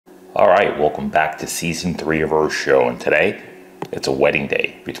Alright, welcome back to season 3 of our show, and today it's a wedding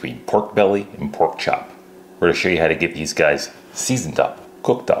day between pork belly and pork chop. We're going to show you how to get these guys seasoned up,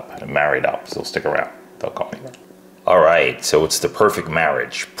 cooked up, and married up, so stick around, don't go anywhere. Alright, so it's the perfect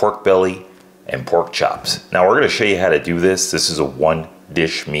marriage, pork belly and pork chops. Now we're going to show you how to do this. This is a one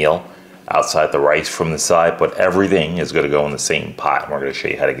dish meal, outside the rice from the side, but everything is going to go in the same pot, and we're going to show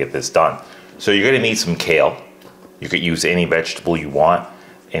you how to get this done. So you're going to need some kale. You could use any vegetable you want.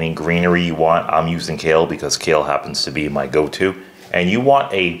 Any greenery you want. I'm using kale because kale happens to be my go-to. And you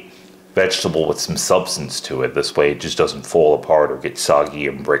want a vegetable with some substance to it. This way it just doesn't fall apart or get soggy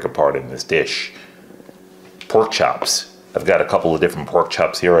and break apart in this dish. Pork chops. I've got a couple of different pork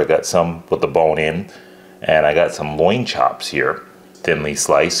chops here. I got some with the bone in, and I got some loin chops here, thinly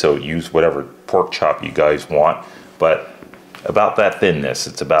sliced. So use whatever pork chop you guys want, but about that thinness.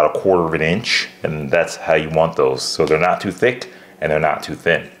 It's about 1/4 of an inch, and that's how you want those. So they're not too thick and they're not too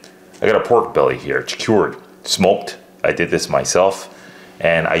thin. I got a pork belly here. It's cured, smoked. I did this myself,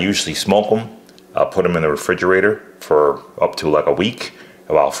 and I usually smoke them. I'll put them in the refrigerator for up to like a week.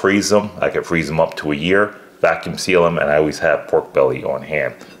 I'll freeze them. I can freeze them up to a year, vacuum seal them, and I always have pork belly on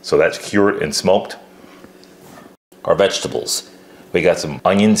hand. So that's cured and smoked. Our vegetables. We got some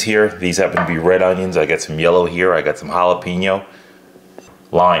onions here. These happen to be red onions. I got some yellow here. I got some jalapeno,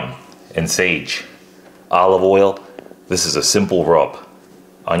 lime, and sage. Olive oil. This is a simple rub.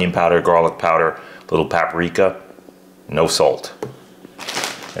 Onion powder, garlic powder, little paprika, no salt,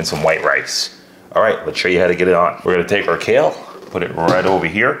 and some white rice. All right, let's show you how to get it on. We're gonna take our kale, put it right over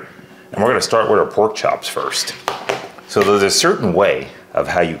here, and we're gonna start with our pork chops first. So there's a certain way of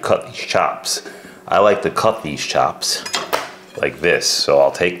how you cut these chops. I like to cut these chops like this. So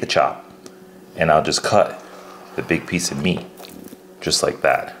I'll take the chop and I'll just cut the big piece of meat just like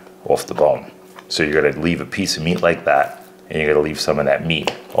that off the bone. So you're gonna leave a piece of meat like that, and you're gonna leave some of that meat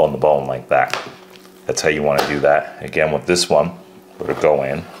on the bone like that. That's how you wanna do that. Again, with this one, we're gonna go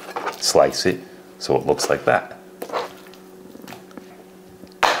in, slice it, so it looks like that.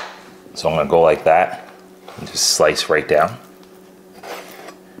 So I'm gonna go like that, and just slice right down.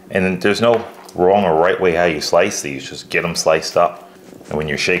 And then there's no wrong or right way how you slice these, just get them sliced up. And when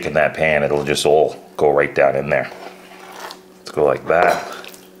you're shaking that pan, it'll just all go right down in there. Let's go like that.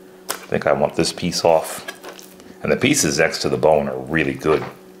 I think I want this piece off. And the pieces next to the bone are really good.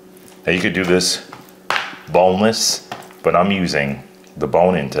 Now you could do this boneless, but I'm using the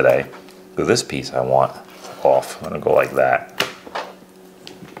bone in today. So this piece I want off. I'm gonna go like that.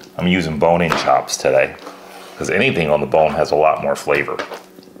 I'm using bone-in chops today because anything on the bone has a lot more flavor.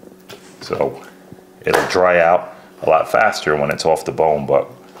 So it'll dry out a lot faster when it's off the bone, but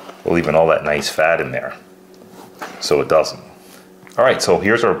we're leaving all that nice fat in there so it doesn't. All right, so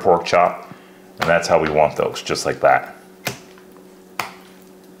here's our pork chop, and that's how we want those, just like that.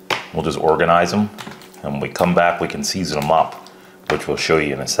 We'll just organize them, and when we come back, we can season them up, which we'll show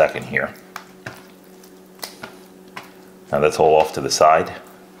you in a second here. Now that's all off to the side.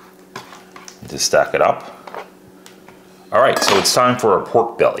 Just stack it up. All right, so it's time for our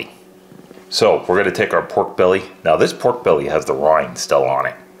pork belly. So we're gonna take our pork belly. Now this pork belly has the rind still on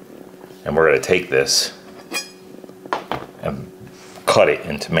it. And we're gonna take this and cut it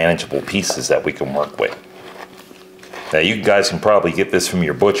into manageable pieces that we can work with. Now you guys can probably get this from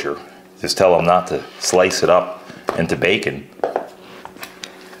your butcher. Just tell them not to slice it up into bacon.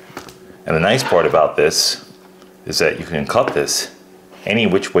 And the nice part about this is that you can cut this any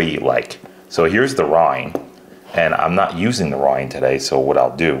which way you like. So here's the rind, and I'm not using the rind today, so what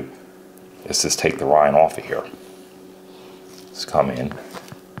I'll do is just take the rind off of here. Just come in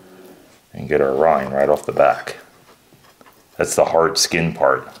and get our rind right off the back. That's the hard skin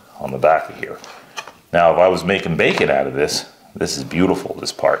part on the back of here. Now if I was making bacon out of this, this is beautiful,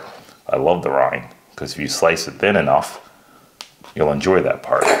 this part. I love the rind, because if you slice it thin enough, you'll enjoy that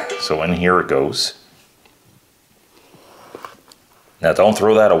part. So in here it goes. Now don't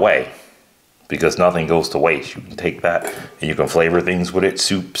throw that away, because nothing goes to waste. You can take that and you can flavor things with it,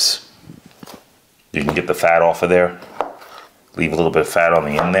 soups. You can get the fat off of there, leave a little bit of fat on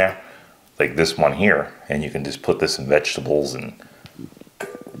the end there, like this one here, and you can just put this in vegetables and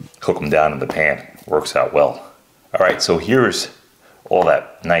cook them down in the pan. Works out well. All right, so here's all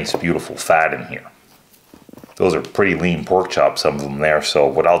that nice, beautiful fat in here. Those are pretty lean pork chops, some of them there, so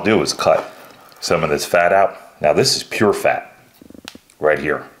what I'll do is cut some of this fat out. Now this is pure fat, right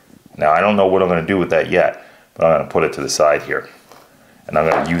here. Now I don't know what I'm gonna do with that yet, but I'm gonna put it to the side here. And I'm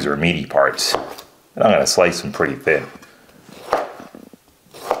gonna use our meaty parts. And I'm gonna slice them pretty thin.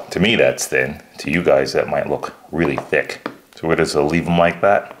 To me that's thin. To you guys that might look really thick. So we're just gonna leave them like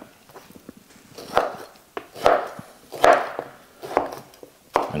that.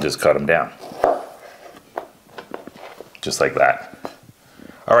 and just cut them down. Just like that.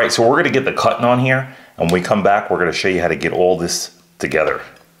 All right, so we're gonna get the cutting on here, and when we come back, we're gonna show you how to get all this together.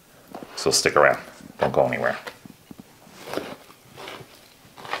 So stick around, don't go anywhere.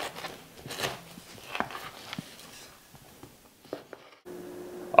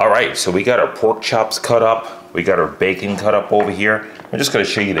 All right, so we got our pork chops cut up. We got our bacon cut up over here. I'm just gonna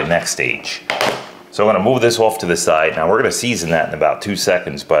show you the next stage. So I'm gonna move this off to the side. Now we're gonna season that in about 2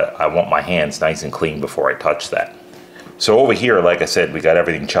 seconds, but I want my hands nice and clean before I touch that. So over here, like I said, we got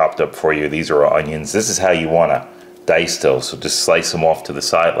everything chopped up for you. These are our onions. This is how you wanna dice those. So just slice them off to the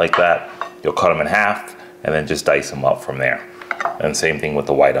side like that. You'll cut them in half and then just dice them up from there. And same thing with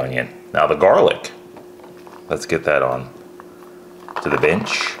the white onion. Now the garlic, let's get that on to the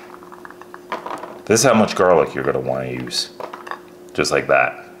bench. This is how much garlic you're gonna wanna use. Just like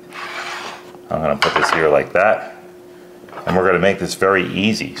that. I'm gonna put this here like that. And we're gonna make this very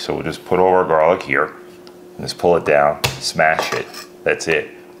easy. So we'll just put all our garlic here. And just pull it down, smash it. That's it.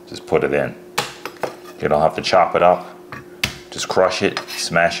 Just put it in. You don't have to chop it up. Just crush it,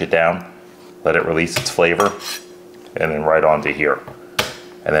 smash it down, let it release its flavor, and then right onto here.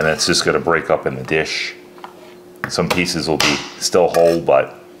 And then it's just gonna break up in the dish. Some pieces will be still whole,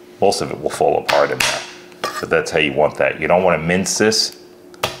 but most of it will fall apart in there. But that's how you want that. You don't wanna mince this,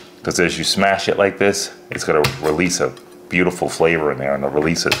 because as you smash it like this, it's gonna release a beautiful flavor in there, and it'll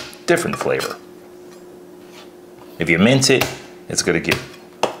release a different flavor. If you mince it, it's gonna get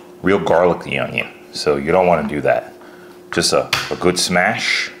real garlicky on you. So you don't wanna do that. Just a good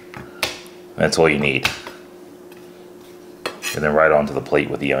smash, that's all you need. And then right onto the plate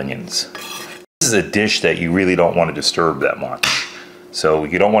with the onions. This is a dish that you really don't wanna disturb that much. So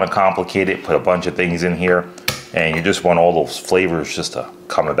you don't wanna complicate it, put a bunch of things in here, and you just want all those flavors just to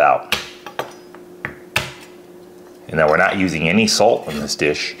come about. And now we're not using any salt in this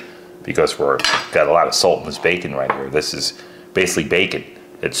dish, because we're got a lot of salt in this bacon right here. This is basically bacon.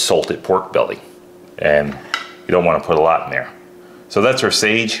 It's salted pork belly. And you don't want to put a lot in there. So that's our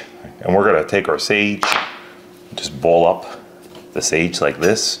sage. And we're gonna take our sage, just bowl up the sage like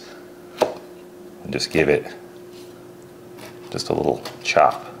this, and just give it just a little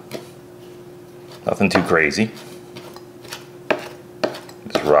chop. Nothing too crazy.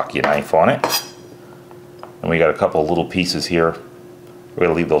 Just rock your knife on it. And we got a couple of little pieces here. We're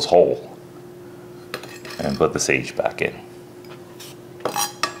gonna leave those whole and put the sage back in.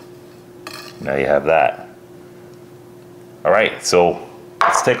 Now you have that. All right, so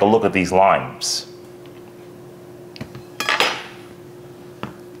let's take a look at these limes.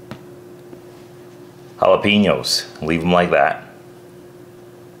 Jalapenos, leave them like that.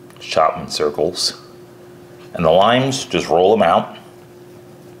 Chop them in circles. And the limes, just roll them out,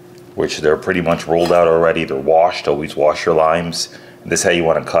 which they're pretty much rolled out already. They're washed, always wash your limes. This is how you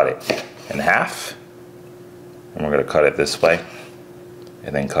want to cut it, in half. And we're going to cut it this way,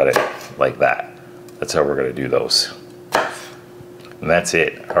 and then cut it like that. That's how we're going to do those. And that's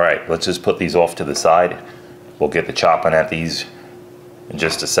it. All right, let's just put these off to the side. We'll get the chopping at these in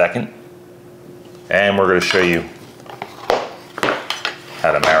just a second. And we're going to show you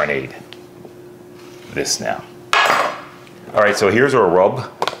how to marinate this now. All right, so here's our rub.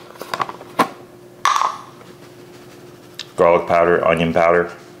 Garlic powder, onion powder,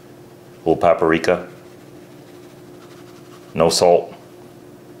 a little paprika, no salt,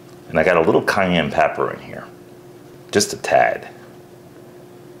 and I got a little cayenne pepper in here, just a tad.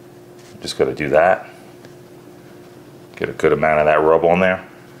 Just gotta do that. Get a good amount of that rub on there.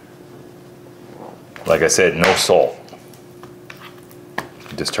 Like I said, no salt.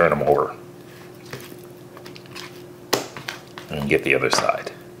 Just turn them over and get the other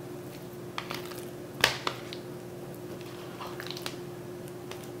side.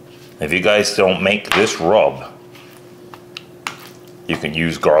 If you guys don't make this rub, you can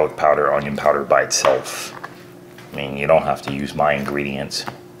use garlic powder, onion powder by itself. I mean, you don't have to use my ingredients.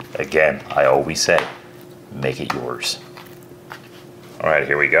 Again, I always say, make it yours. All right,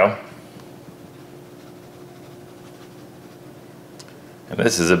 here we go. And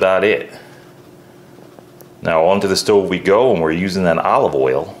this is about it. Now onto the stove we go, and we're using that olive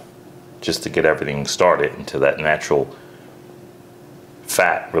oil just to get everything started into that natural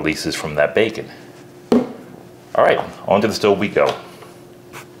fat releases from that bacon. All right, onto the stove we go.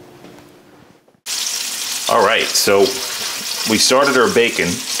 All right, so we started our bacon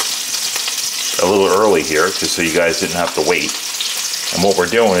a little early here, just so you guys didn't have to wait. And what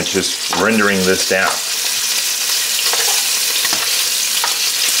we're doing is just rendering this down.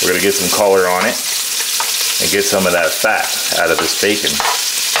 We're gonna get some color on it and get some of that fat out of this bacon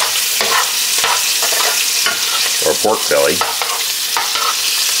or pork belly.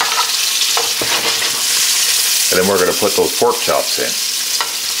 then we're going to put those pork chops in.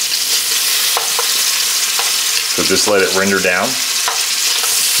 So just let it render down.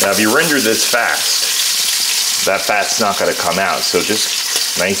 Now if you render this fast, that fat's not going to come out, so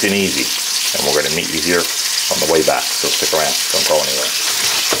just nice and easy. And we're going to meet you here on the way back, so stick around, don't go anywhere.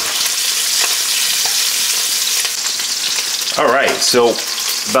 Alright, so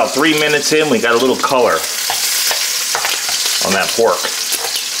about 3 minutes in, we got a little color on that pork,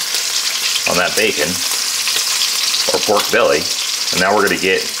 on that bacon, or pork belly, and now we're going to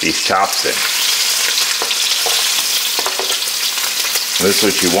get these chops in. And this is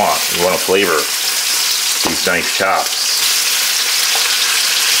what you want. You want to flavor these nice chops.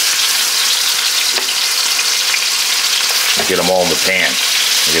 Get them all in the pan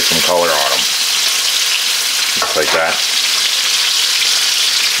and get some color on them. Just like that.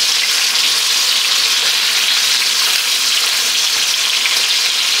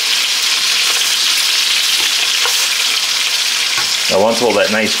 Now once all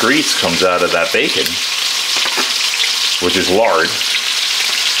that nice grease comes out of that bacon, which is lard,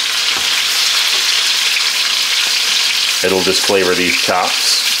 it'll just flavor these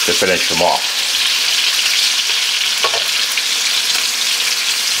chops to finish them off.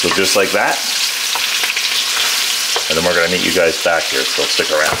 So just like that. And then we're going to meet you guys back here, so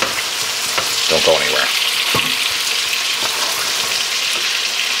stick around. Don't go anywhere.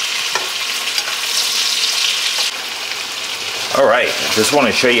 Alright, just want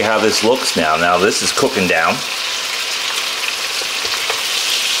to show you how this looks now. Now this is cooking down.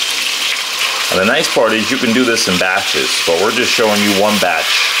 And the nice part is you can do this in batches, but we're just showing you one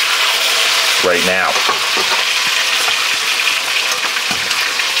batch right now.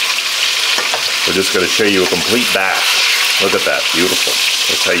 We're just going to show you a complete batch. Look at that, beautiful.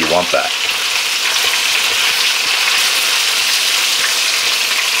 That's how you want that.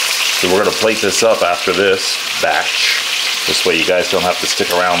 So we're going to plate this up after this batch. This way you guys don't have to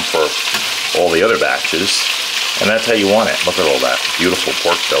stick around for all the other batches. And that's how you want it. Look at all that beautiful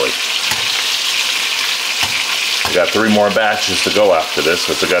pork belly. We got 3 more batches to go after this,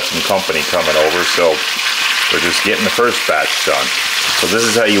 because we got some company coming over, so we're just getting the first batch done. So this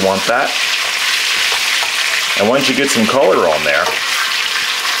is how you want that. And once you get some color on there,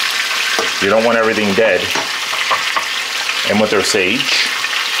 you don't want everything dead. And with our sage,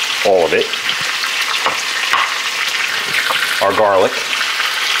 all of it, our garlic,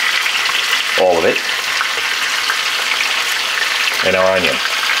 all of it, and our onion.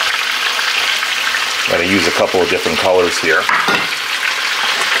 I'm going to use a couple of different colors here.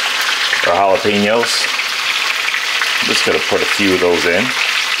 Our jalapenos, I'm just going to put a few of those in.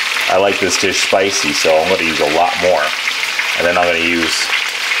 I like this dish spicy, so I'm going to use a lot more. And then I'm going to use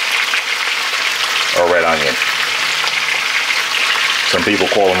our red onion. Some people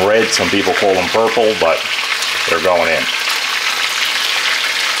call them red, some people call them purple, but they're going in.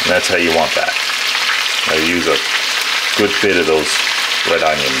 And that's how you want that. I use a good bit of those red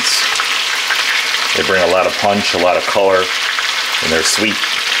onions. They bring a lot of punch, a lot of color, and they're sweet.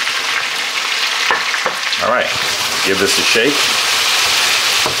 All right, give this a shake.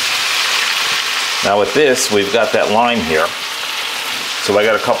 Now with this, we've got that lime here. So I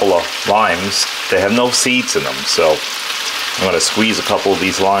got a couple of limes. They have no seeds in them, so I'm going to squeeze a couple of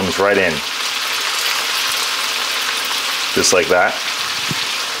these limes right in. Just like that.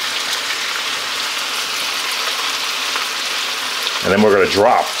 And then we're going to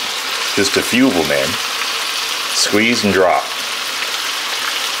drop just a few of them in. Squeeze and drop.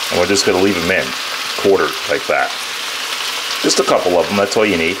 And we're just going to leave them in, quartered like that. Just a couple of them, that's all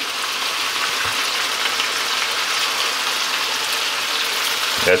you need.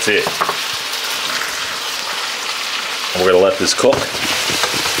 That's it. And we're going to let this cook.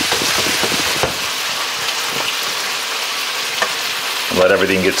 And let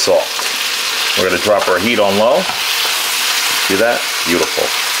everything get soft. We're going to drop our heat on low. See that? Beautiful.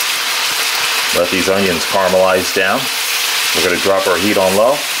 Let these onions caramelize down. We're going to drop our heat on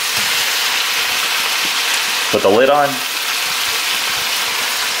low. Put the lid on.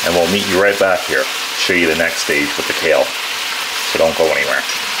 And we'll meet you right back here. Show you the next stage with the kale. So don't go anywhere.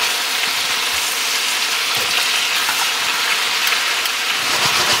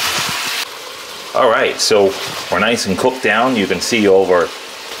 Alright, so we're nice and cooked down. You can see all of our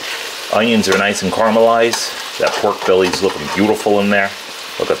onions are nice and caramelized. That pork belly's looking beautiful in there.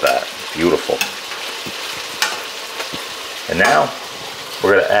 Look at that. Beautiful. And now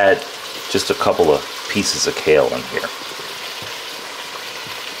we're going to add just a couple of pieces of kale in here.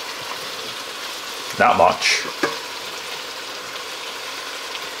 Not much.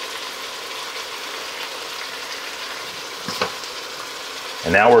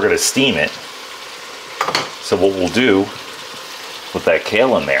 And now we're going to steam it So what we'll do with that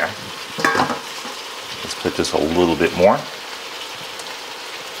kale in there, let's put just a little bit more.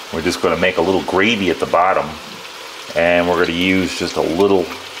 We're just going to make a little gravy at the bottom, and we're going to use just a little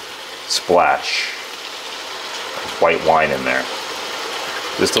splash of white wine in there.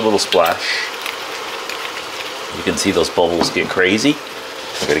 Just a little splash. You can see those bubbles get crazy.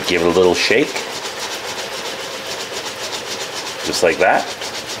 We're going to give it a little shake. Just like that.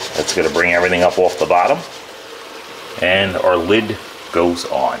 That's going to bring everything up off the bottom. And our lid goes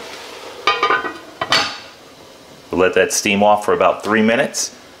on. We'll let that steam off for about 3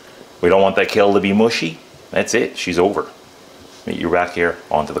 minutes. We don't want that kale to be mushy. That's it. She's over. Meet you back here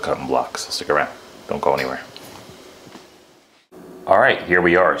onto the cutting block. So stick around. Don't go anywhere. Alright, here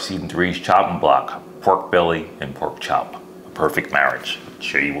we are. Season 3's chopping block. Pork belly and pork chop. A perfect marriage. Let's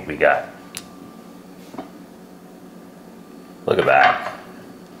show you what we got. Look at that.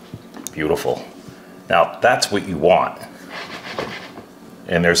 Beautiful. Now that's what you want.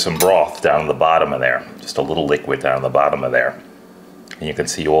 And there's some broth down at the bottom of there. Just a little liquid down at the bottom of there. And you can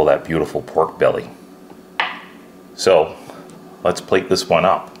see all that beautiful pork belly. So let's plate this one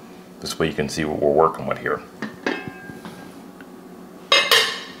up. This way you can see what we're working with here.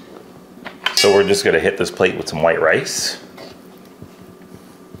 So we're just going to hit this plate with some white rice.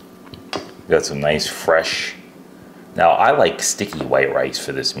 Got some nice fresh. Now I like sticky white rice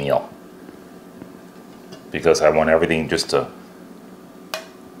for this meal, because I want everything just to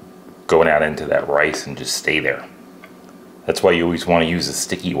go down into that rice and just stay there. That's why you always want to use a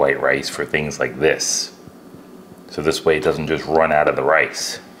sticky white rice for things like this. So this way it doesn't just run out of the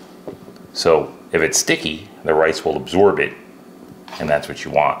rice. So if it's sticky, the rice will absorb it, and that's what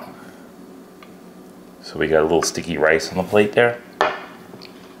you want. So we got a little sticky rice on the plate there.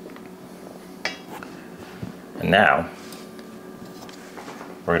 And now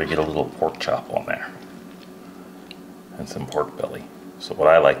we're going to get a little pork chop on there and some pork belly. So what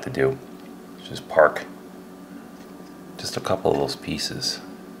I like to do is just park just a couple of those pieces,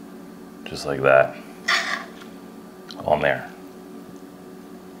 just like that, on there.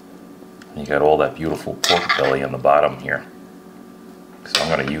 And you got all that beautiful pork belly on the bottom here. So I'm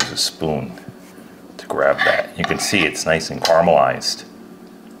going to use a spoon to grab that. You can see it's nice and caramelized.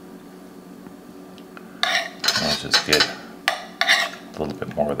 Let's just get a little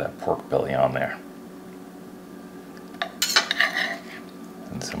bit more of that pork belly on there.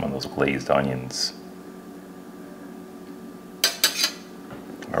 And some of those glazed onions.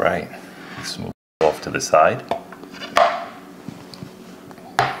 Alright, let's move off to the side.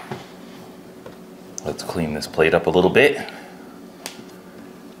 Let's clean this plate up a little bit.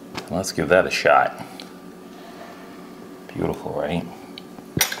 Let's give that a shot. Beautiful, right?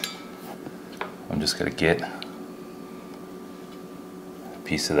 I'm just going to get a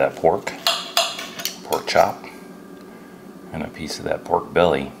piece of that pork chop, and a piece of that pork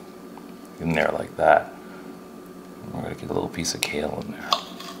belly in there like that. And we're going to get a little piece of kale in there.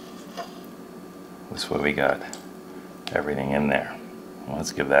 This way we got everything in there. Well,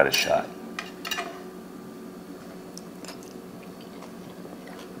 let's give that a shot.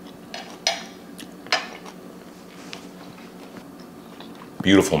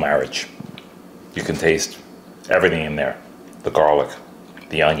 Beautiful marriage. You can taste everything in there. The garlic,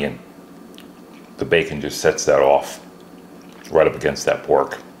 the onion, the bacon just sets that off right up against that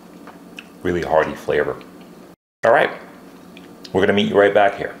pork. Really hearty flavor. All right, we're gonna meet you right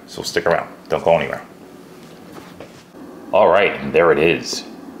back here, so stick around, don't go anywhere. All right, and there it is.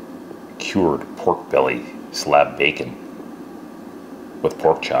 Cured pork belly slab bacon with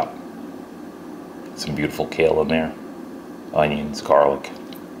pork chop. Some beautiful kale in there, onions, garlic,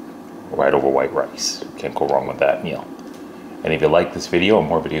 right over white rice. Can't go wrong with that meal. And if you like this video and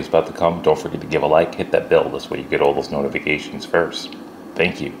more videos about to come, don't forget to give a like, hit that bell, this way you get all those notifications first.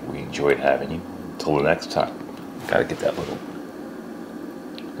 Thank you, we enjoyed having you. Until the next time, gotta get that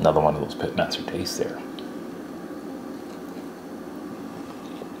another one of those Pitmaster tastes there.